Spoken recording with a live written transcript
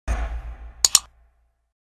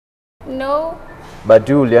No. But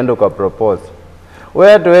you ulienda kwa propose.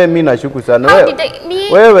 Wewe hata wewe mimi nashuku sana.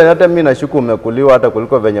 Wewe hata mimi nashuku umekuliwa hata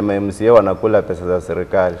kuliko venye MCA wanakula pesa za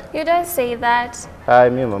serikali. You don't say that. Hai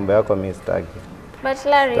mimi mambo yako mimi sitaki. But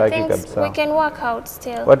Larry, things we can work out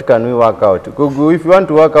still. What can we work out? If you want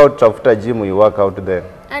to work out, tafuta gym, you work out there.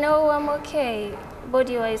 I know I'm okay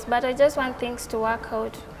body-wise, but I just want things to work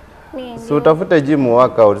out. Me and so tafuta gym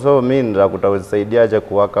work out. So mimi nitakusaidia aje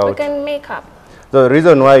ku work out. We can make up. So the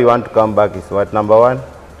reason why you want to come back is what? Number one?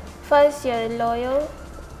 First, you're loyal.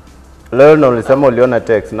 Loyal na ulisema uliona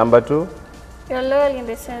text. Number two? You're loyal in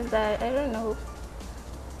the sense that, I don't know,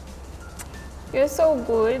 you're so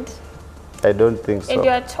good. I don't think so. And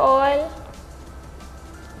you're tall.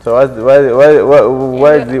 So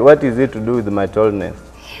what is it to do with my tallness?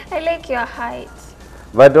 I like your height.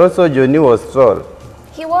 But also Johnny was tall.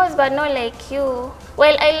 He was, but not like you.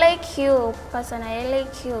 Well, I like you personally. I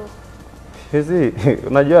like you. You see,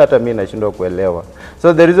 unajua hata mimi nashindwa kuelewa.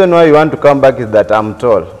 So the reason why you want to come back is that I'm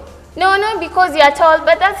tall. No, not because you are tall,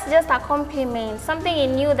 but that's just a compliment. Something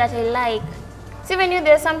in you that I like. See, when you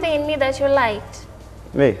there's something in me that you liked.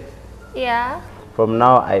 Me? Yeah. From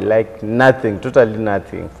now, I like nothing, totally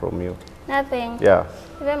nothing from you. Nothing? Yeah.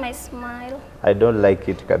 Even my smile? I don't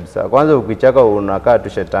like it kabisa. Kwanza ukichaka unakaa tu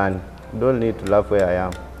shetani. You don't need to laugh where I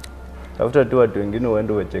am. Tafuta tu watu wengine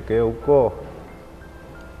uende wachekee huko.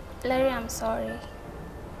 Larry, I'm sorry.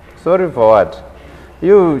 Sorry for what?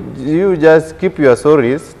 You just keep your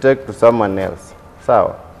sorries, take to someone else.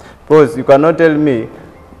 Sawa. Because you cannot tell me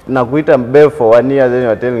nakuita mbe for 1 year, then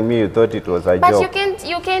you're telling me you thought it was a joke. But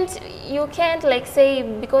you can't like say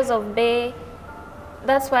because of Bay,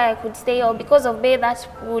 that's why I could stay, or because of Bay that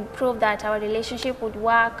would prove that our relationship would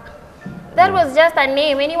work. That was just a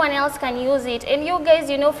name, anyone else can use it. And you guys,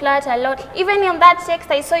 you know, flirt a lot. Even in that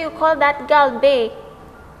text, I saw you call that girl Bay.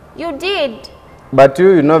 You did. But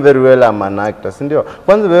you know very well I'm an actor, sindio?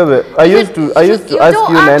 Kwanza wewe, I used to ask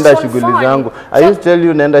you naenda shughuli zangu. I used to tell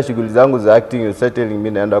you naenda shughuli zangu za acting, you started telling me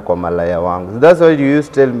naenda kwa malaya wangu. That's what you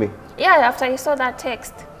used to tell me. Yeah, after you saw that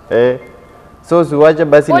text. So siwache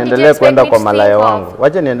basi niendelee kwenda kwa malaya wangu.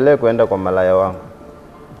 Wacha niendelee kwenda kwa malaya wangu.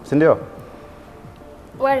 Sindio?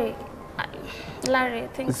 Worry. Larry,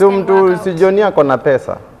 things so mtu si Johnny ako na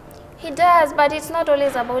pesa. He does, but it's not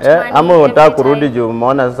always about money. Ama unataka kurudi juu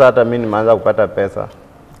umeona sasa hata mimi nimeanza kupata pesa.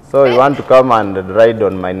 So you want to come and ride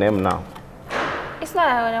on my name now? It's not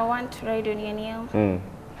that I want to ride on your name.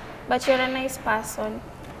 But you're a nice person.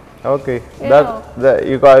 Okay.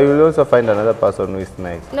 You will also find another person who is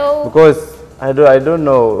nice. No. Because I don't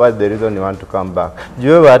know what the reason you want to come back.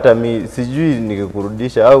 Juu hata mimi sijui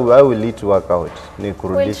nikikurudisha au will it work out?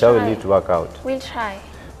 Nikurudisha au will it work out? We'll try.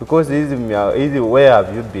 Because where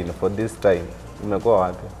have you been for this time? Umekuwa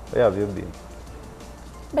wapi? Where have you been?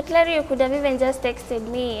 But Larry, you could have even just texted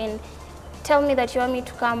me and tell me that you want me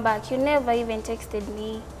to come back. You never even texted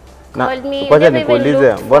me. Called me. Kwanza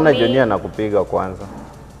nikuulize, mbona Johnny anakupiga kwanza?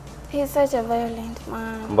 He's such a violent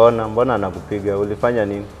man. Mbona anakupiga? Ulifanya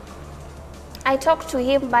nini? I talked to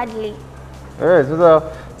him badly. Sasa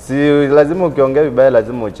si lazima ukiongea vibaya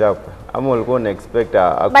lazima uchapwe. Ama ulikuwa una expect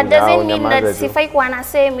But doesn't mean that sifai kuwa na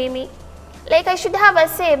say mimi. Like I should have a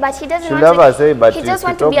say, but he doesn't want to. Say, but he just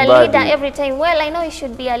want to be a leader every time. Well, I know he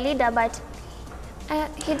should be a leader, but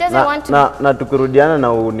he doesn't want to. Na tukirudiana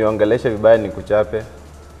na uniongeleshe vibaya nikuchape.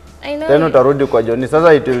 I know. Tena utarudi kwa Johnny.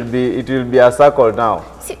 Sasa it will be a circle now.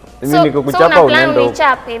 Mimi nikikuchapa unaenda. So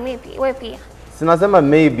unichape maybe wewe pia. Sinasema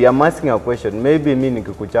maybe, I'm asking a question. Maybe mimi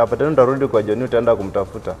nikikuchapa tena utarudi kwa Johnny utaenda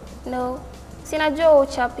kumtafuta. No. Sinajua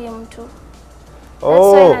uchapi mtu.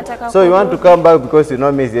 So you want to come back because you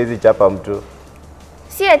know me siwezi chapa mtu.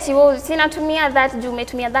 Si ati wewe sinatumia that juu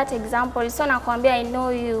umetumia that example. So nakwambia I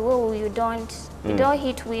know you, you don't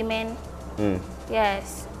hit women.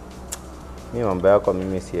 Yes. Mimi mambo yako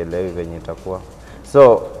mimi sielewi venye itakuwa.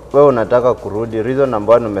 So wewe unataka kurudi, reason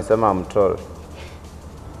ambayo umesema I'm tall.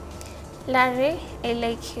 Larry, I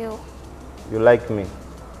like you. You like me?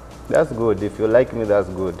 That's good. If you like me, that's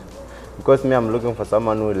good. Because me, I'm looking for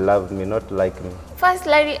someone who will love me, not like me. First,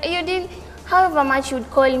 Larry, you didn't, however much you'd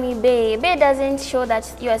call me bae. Bae doesn't show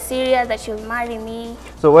that you are serious, that you'll marry me.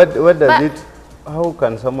 So what does it, how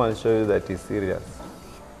can someone show you that he's serious?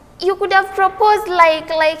 You could have proposed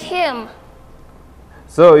like him.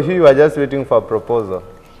 So you were just waiting for a proposal?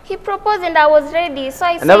 He proposed and I was ready, so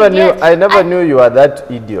I said yes. I never knew you were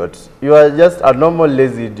that idiot. You are just a normal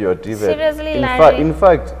lazy idiot even. Seriously, Larry? In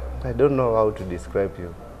fact, I don't know how to describe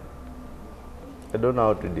you. I don't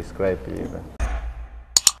know how to describe you even.